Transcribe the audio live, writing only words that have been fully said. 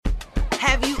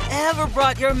Have you ever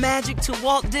brought your magic to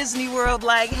Walt Disney World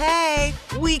like, hey,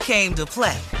 we came to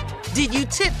play? Did you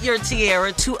tip your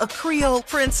tiara to a Creole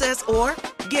princess or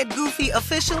get goofy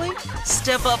officially?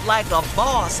 Step up like a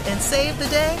boss and save the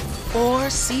day? Or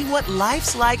see what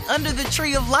life's like under the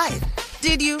tree of life?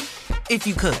 Did you? If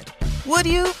you could. Would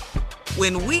you?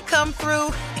 When we come through,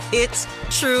 it's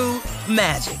true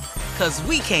magic. 'Cause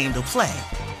we came to play.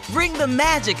 Bring the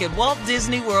magic at Walt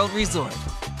Disney World Resort.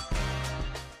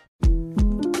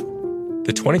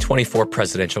 The 2024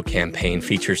 presidential campaign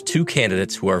features two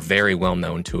candidates who are very well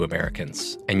known to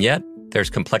Americans. And yet, there's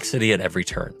complexity at every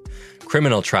turn.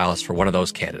 Criminal trials for one of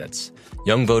those candidates.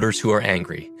 Young voters who are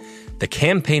angry. The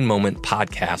Campaign Moment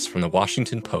podcast from the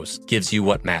Washington Post gives you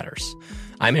what matters.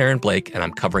 I'm Aaron Blake, and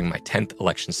I'm covering my 10th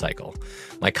election cycle.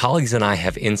 My colleagues and I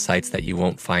have insights that you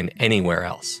won't find anywhere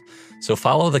else. So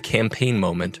follow The Campaign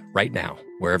Moment right now,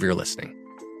 wherever you're listening.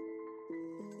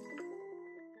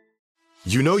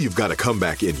 You know you've got a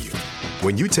comeback in you.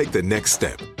 When you take the next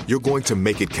step, you're going to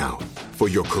make it count. For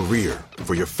your career,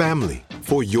 for your family,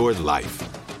 for your life.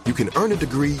 You can earn a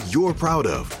degree you're proud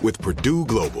of with Purdue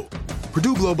Global.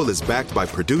 Purdue Global is backed by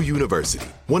Purdue University,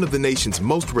 one of the nation's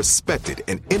most respected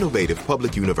and innovative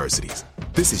public universities.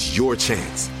 This is your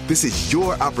chance. This is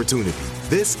your opportunity.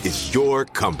 This is your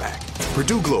comeback.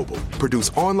 Purdue Global, Purdue's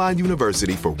online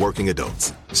university for working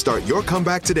adults. Start your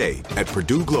comeback today at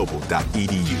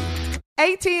purdueglobal.edu.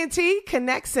 AT&T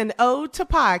connects an ode to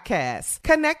podcasts.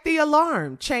 Connect the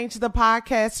alarm. Change the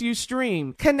podcast you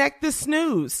stream. Connect the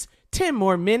snooze. 10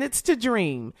 more minutes to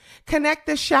dream. Connect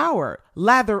the shower.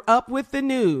 Lather up with the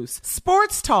news.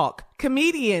 Sports talk,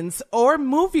 comedians, or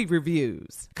movie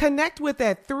reviews. Connect with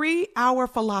that 3-hour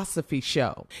philosophy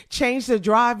show. Change the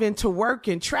drive into work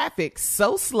in traffic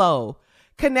so slow.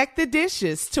 Connect the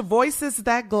dishes to voices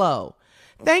that glow.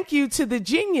 Thank you to the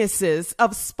geniuses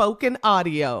of spoken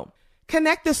audio.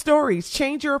 Connect the stories,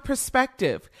 change your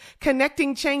perspective.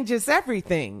 Connecting changes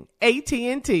everything.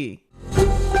 AT&T.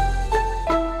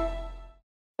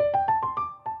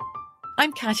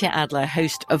 I'm Katya Adler,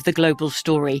 host of The Global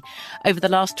Story. Over the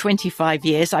last 25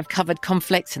 years, I've covered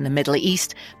conflicts in the Middle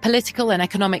East, political and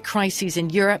economic crises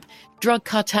in Europe, drug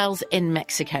cartels in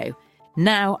Mexico.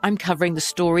 Now I'm covering the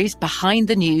stories behind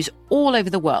the news all over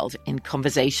the world in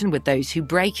conversation with those who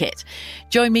break it.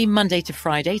 Join me Monday to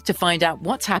Friday to find out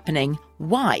what's happening,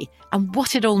 why, and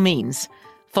what it all means.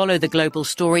 Follow The Global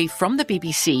Story from the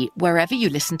BBC wherever you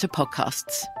listen to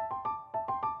podcasts.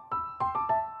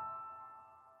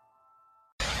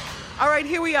 All right,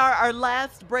 here we are, our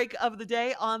last break of the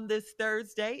day on this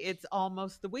Thursday. It's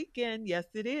almost the weekend. Yes,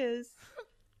 it is.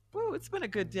 Woo, it's been a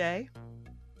good day.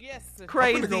 Yes.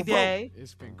 Crazy day.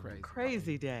 It's been crazy.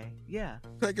 Crazy day. Yeah.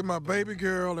 Taking my baby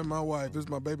girl and my wife. This is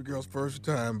my baby girl's first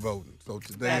time voting. So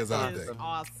today is our day.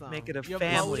 Awesome. Make it a Your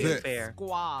family voting affair.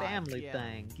 Squad. Family Yeah.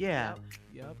 thing. Yeah.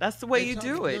 Yep. That's the way Hey, you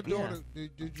tell do me, it. Your Yeah. daughter,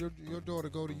 did your daughter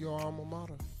go to your alma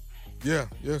mater? Yeah,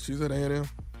 she's at A&M.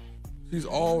 She's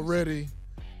already.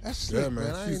 That's slick, Yeah,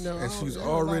 man. I ain't know. And she's I don't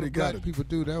know already a lot of got black it. people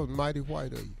do that. Was mighty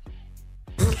white of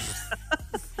you.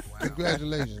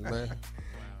 Congratulations, man.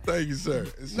 Thank you, sir.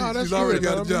 She's that's already good,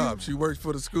 got man. a job. She works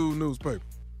for the school newspaper.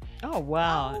 Oh,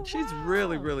 wow. She's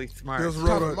really, really smart. Just wrote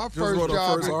Tommy, her my just first wrote her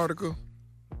job first was- article.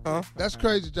 Huh? That's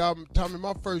crazy job. Tommy,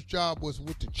 my first job was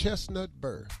with the Chestnut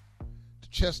Burr. The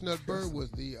Chestnut Burr was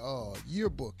the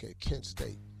yearbook at Kent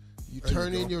State. You There you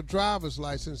turn in go. your driver's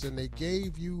license and they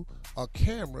gave you a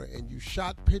camera and you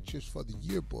shot pictures for the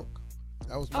yearbook.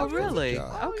 That was my Oh, first really?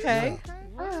 job. Okay.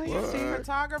 Well, you're a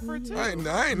photographer, too. I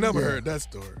ain't never Yeah. heard that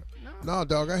story. No,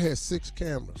 dog, I had 6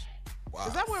 cameras. Wow.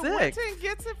 Is that where Sick. Winton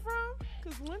gets it from?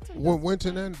 Because Winton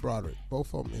Winton and Broderick,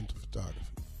 both of them into photography.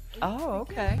 Oh,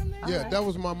 okay. Yeah, All right. that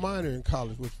was my minor in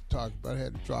college was photography, but I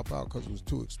had to drop out because it was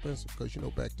too expensive. Because,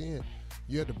 back then,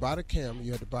 you had to buy the camera,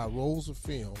 you had to buy rolls of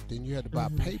film, then you had to buy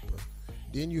paper,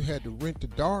 then you had to rent the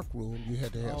dark room, you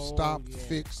had to have stop,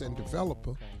 fix, and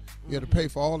developer. You had to pay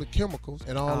for all the chemicals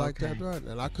and all like that, right?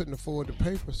 And I couldn't afford the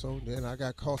paper, so then I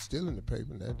got caught stealing the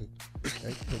paper, and that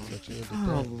pretty much ended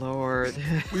Oh, that. Lord.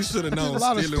 We should have There's known a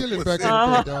lot of stealing was back in in-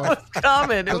 the day, dog. It was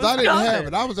coming. It was Because I didn't coming. have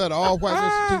it. I was at an all-white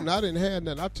institute, and I didn't have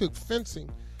nothing. I took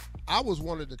fencing. I was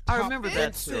one of the top I remember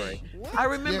that story. I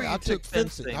remember Yeah, you I took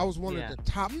fencing. I was one Yeah. of the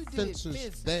top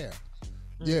fencers there.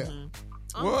 Yeah.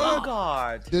 Oh,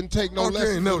 God. Didn't take no Okay,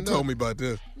 lessons. ain't never or told nothing. me about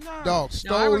this. Dog I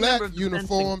stole remember that the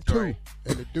uniform fencing story.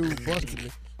 too. And the dude busted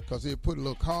me because he put a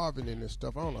little carving in and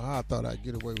stuff. I don't know how I thought I'd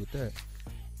get away with that.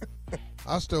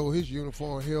 I stole his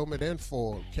uniform, helmet, and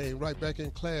foil. Came right back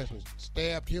in class and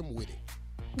stabbed him with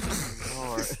it.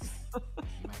 Lord.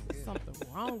 Something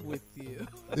wrong with you.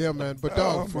 Yeah, man. But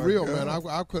dog, Oh, for my real, God.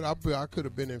 man, I could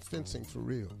have been in fencing for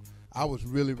real. I was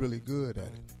really, really good at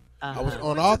it. Uh-huh. I was Went to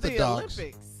the unorthodox.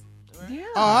 Olympics. Yeah.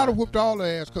 I'd have whooped all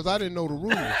their ass because I didn't know the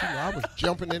rules. I was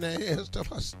jumping in their head and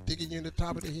stuff. I was sticking you in the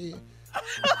top of the head.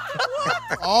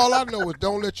 All I know is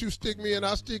don't let you stick me and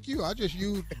I stick you. I just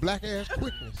use black ass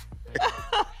quickness.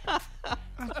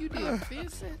 You did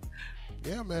fencing?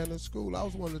 Yeah, man, in school, I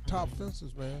was one of the top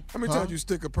fencers, man. How many times you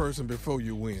stick a person before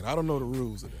you win? I don't know the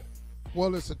rules of that.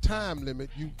 Well, it's a time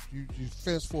limit. You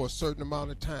fence for a certain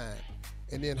amount of time.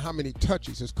 And then how many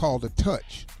touches is called a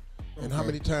touch. And how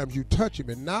many times you touch him.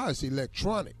 And now it's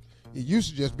electronic. It used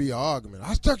to just be an argument.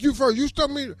 I stuck you first, you stuck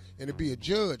me. And it'd be a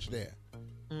judge there.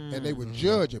 And they would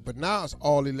judge it. But now it's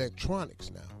all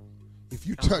electronics now. If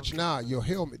you touch now,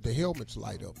 the helmets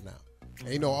light up now.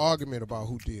 Ain't no argument about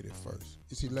who did it first.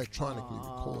 It's electronically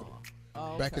recorded.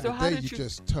 Back in the day, you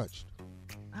just touched.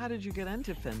 How did you get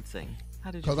into fencing?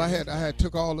 Because I had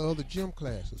took all the other gym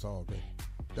classes already.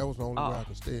 That was the only way I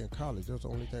could stay in college. That was the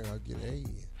only thing I could get an A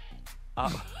in.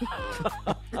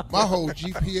 My whole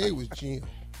GPA was gym.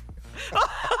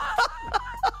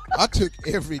 I took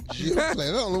every gym class.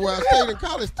 That's the only way I stayed in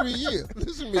college 3 years.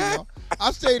 Listen to me, y'all.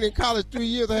 I stayed in college 3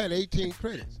 years. I had 18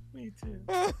 credits. Me too.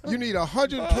 You need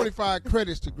 125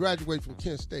 credits to graduate from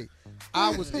Kent State.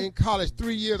 I was in college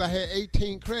 3 years. I had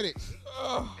 18 credits.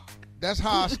 That's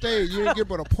how I stayed. You didn't get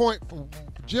but a point from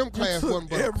gym class. Wasn't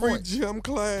but a point. Gym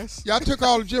class. Yeah, I took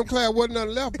all the gym class. Wasn't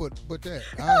nothing left but that.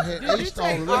 I had aced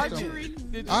all the rest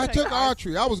of them. I took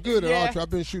archery. I was good at archery. I've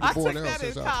been shooting bow and arrow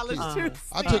since I was a kid.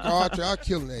 I took archery. I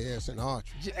killed their ass in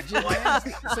archery.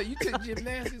 Gymnastics? So you took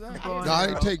gymnastics? No, I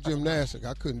didn't take gymnastics.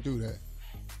 I couldn't do that.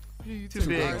 Too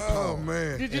big. Oh,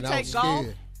 man. Did you And I take was golf?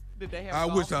 scared. Did they have I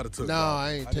golf? wish I'd have took No, golf.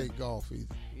 I ain't take golf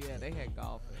either. Yeah, they had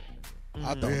golf. I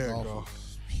thought They had golf golf.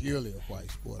 was purely a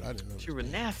white sport. I didn't know. You were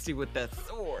nasty with that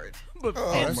sword. Oh,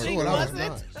 that she sword, I was wasn't.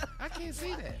 nice. I can't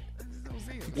see that. I just don't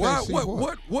see it. Why?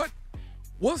 see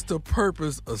What's the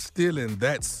purpose of stealing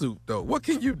that suit, though? What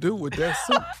can you do with that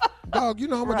suit? Dog, you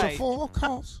know how much Right. a foil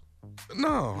costs?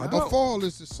 No, I A don't. foil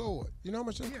is the sword. You know how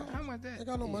much that costs? how much that? Ain't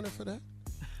got no money for that.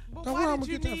 But Now, where why I'ma did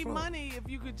you get that need from? money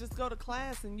if you could just go to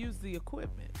class and use the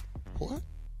equipment? What?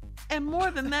 And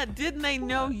more than that, didn't they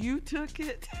know you took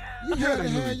it? You had to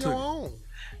they knew have you your took it. own.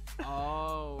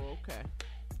 Oh, okay.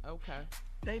 Okay.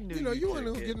 They knew You know, you took want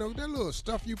to it. get that little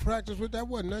stuff you practice with. That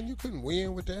wasn't nothing. You couldn't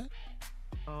win with that.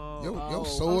 Oh, Your oh,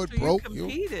 sword so broke. You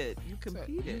competed. You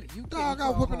competed. You Dog, I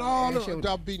was whipping all the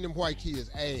dog beating them white kids'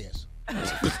 ass.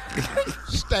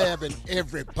 Stabbing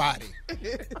everybody.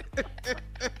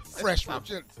 Freshman,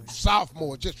 just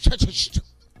sophomore, just.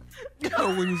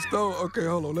 Oh, when you stole, okay,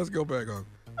 hold on, let's go back on.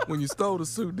 When you stole the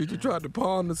suit, did you try to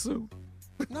pawn the suit?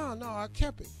 No, I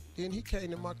kept it. Then he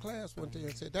came to my class one day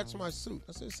and said, "That's my suit."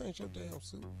 I said, "This ain't your damn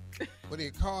suit." But he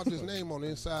carved his name on the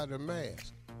inside of the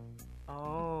mask.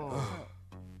 Oh.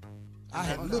 I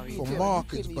had looked for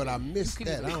markings, but I missed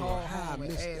that. I don't know how I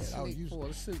missed that. I was used for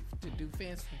a suit to do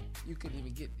fencing. You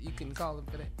couldn't call him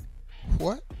for that.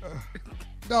 What?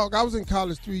 Dog, I was in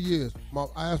college 3 years.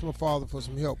 I asked my father for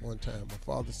some help one time. My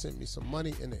father sent me some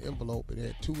money in the envelope. It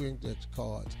had 2 index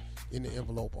cards in the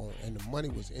envelope and the money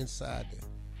was inside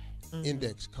the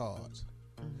index cards.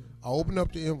 I opened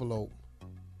up the envelope,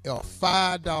 a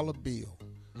 $5 bill.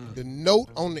 The note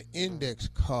on the index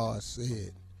card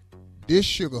said, "This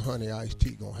sugar honey iced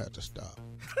tea gonna have to stop."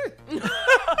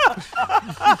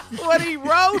 What he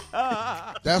wrote?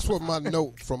 That's what my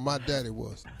note from my daddy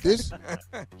was. "This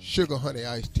sugar honey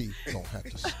iced tea gonna have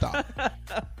to stop."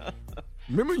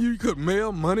 Remember you could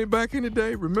mail money back in the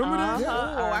day? Remember that?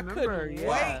 I remember, couldn't yeah.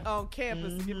 wait on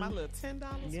campus to get my little $10.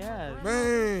 Yes.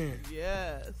 Man.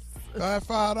 Yes. I had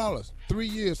 $5. 3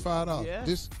 years, $5. Yeah.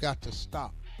 This got to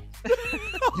stop.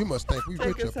 You must think we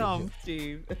Take rich us up in home, here.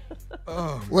 Steve.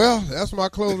 Oh, Well, that's my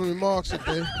closing remarks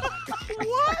today.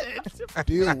 What?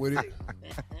 Deal with it.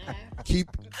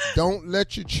 Don't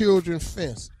let your children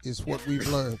fence is what we've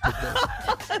learned today.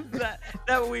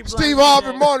 that we've Steve learned Harvey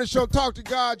today. Morning Show. Talk to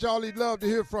God, y'all. He'd love to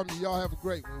hear from you. Y'all have a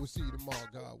great one. We'll see you tomorrow,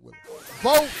 God willing.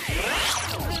 Vote.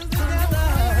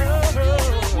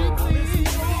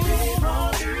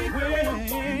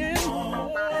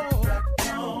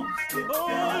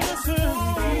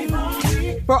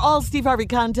 For all Steve Harvey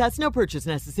contests, no purchase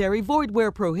necessary, void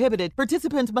where prohibited.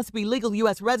 Participants must be legal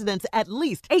U.S. residents at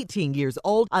least 18 years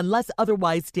old unless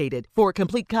otherwise stated. For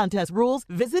complete contest rules,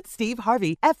 visit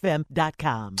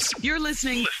SteveHarveyFM.com. You're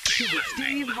listening to the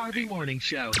Steve Harvey Morning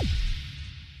Show.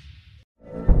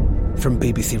 From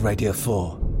BBC Radio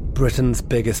 4, Britain's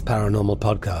biggest paranormal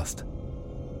podcast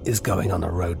is going on a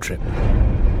road trip.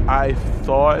 I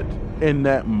thought in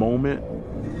that moment,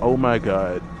 oh my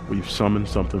God, we've summoned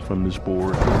something from this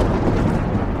board.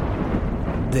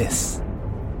 This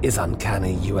is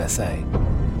Uncanny USA.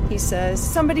 He says,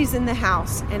 somebody's in the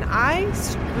house, and I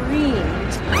screamed.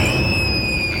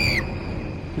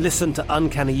 Listen to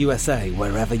Uncanny USA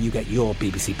wherever you get your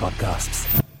BBC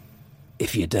podcasts,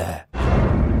 if you dare.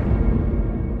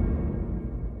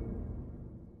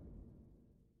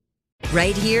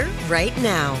 Right here, right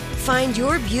now. Find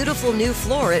your beautiful new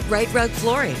floor at Right Rug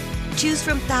Flooring. Choose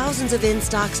from thousands of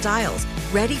in-stock styles,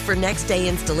 ready for next day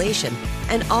installation,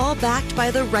 and all backed by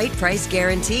the right price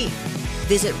guarantee.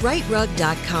 Visit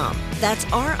rightrug.com. That's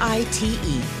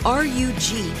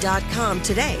RITERUG.com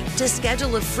today to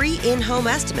schedule a free in-home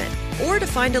estimate or to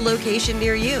find a location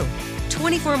near you.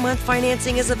 24-month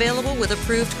financing is available with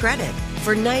approved credit.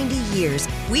 For 90 years,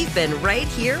 we've been right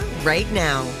here, right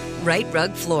now. Right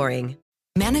Rug Flooring.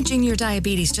 Managing your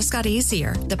diabetes just got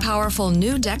easier. The powerful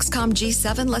new Dexcom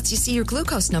G7 lets you see your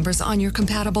glucose numbers on your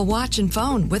compatible watch and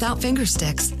phone without finger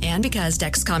sticks. And because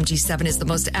Dexcom G7 is the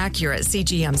most accurate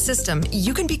CGM system,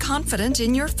 you can be confident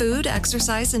in your food,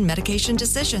 exercise, and medication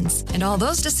decisions. And all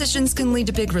those decisions can lead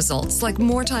to big results, like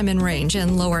more time in range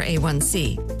and lower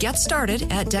A1C. Get started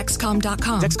at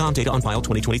Dexcom.com. Dexcom data on file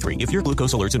 2023. If your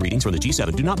glucose alerts and readings from the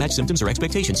G7 do not match symptoms or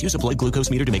expectations, use a blood glucose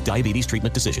meter to make diabetes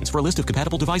treatment decisions. For a list of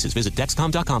compatible devices, visit Dexcom.com/compatibility.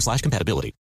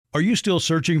 Are you still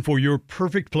searching for your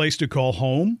perfect place to call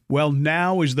home? Well,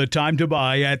 now is the time to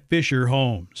buy at Fisher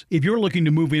Homes. If you're looking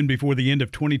to move in before the end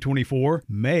of 2024,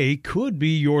 May could be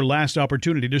your last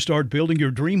opportunity to start building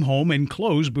your dream home and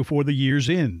close before the year's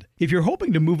end. If you're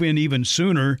hoping to move in even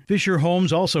sooner, Fisher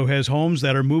Homes also has homes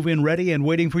that are move-in ready and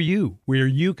waiting for you, where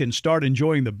you can start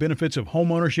enjoying the benefits of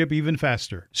homeownership even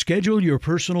faster. Schedule your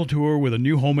personal tour with a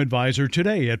new home advisor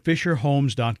today at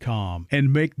FisherHomes.com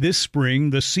and make this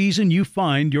spring the season you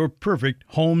find your perfect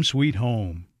home sweet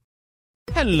home.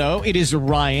 Hello, it is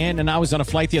Ryan, and I was on a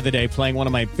flight the other day playing one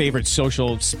of my favorite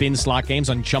social spin slot games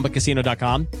on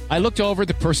ChumbaCasino.com. I looked over at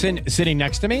the person sitting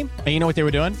next to me, and you know what they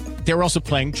were doing? They were also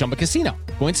playing Chumba Casino.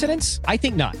 Coincidence? I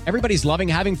think not. Everybody's loving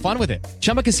having fun with it.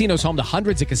 Chumba Casino is home to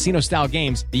hundreds of casino-style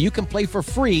games that you can play for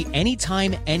free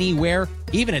anytime, anywhere,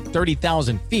 even at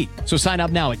 30,000 feet. So sign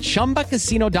up now at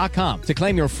ChumbaCasino.com to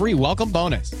claim your free welcome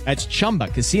bonus. That's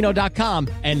ChumbaCasino.com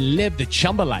and live the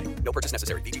Chumba life. No purchase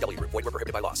necessary. VGW. Void where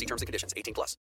prohibited by law. See terms and conditions. 18+.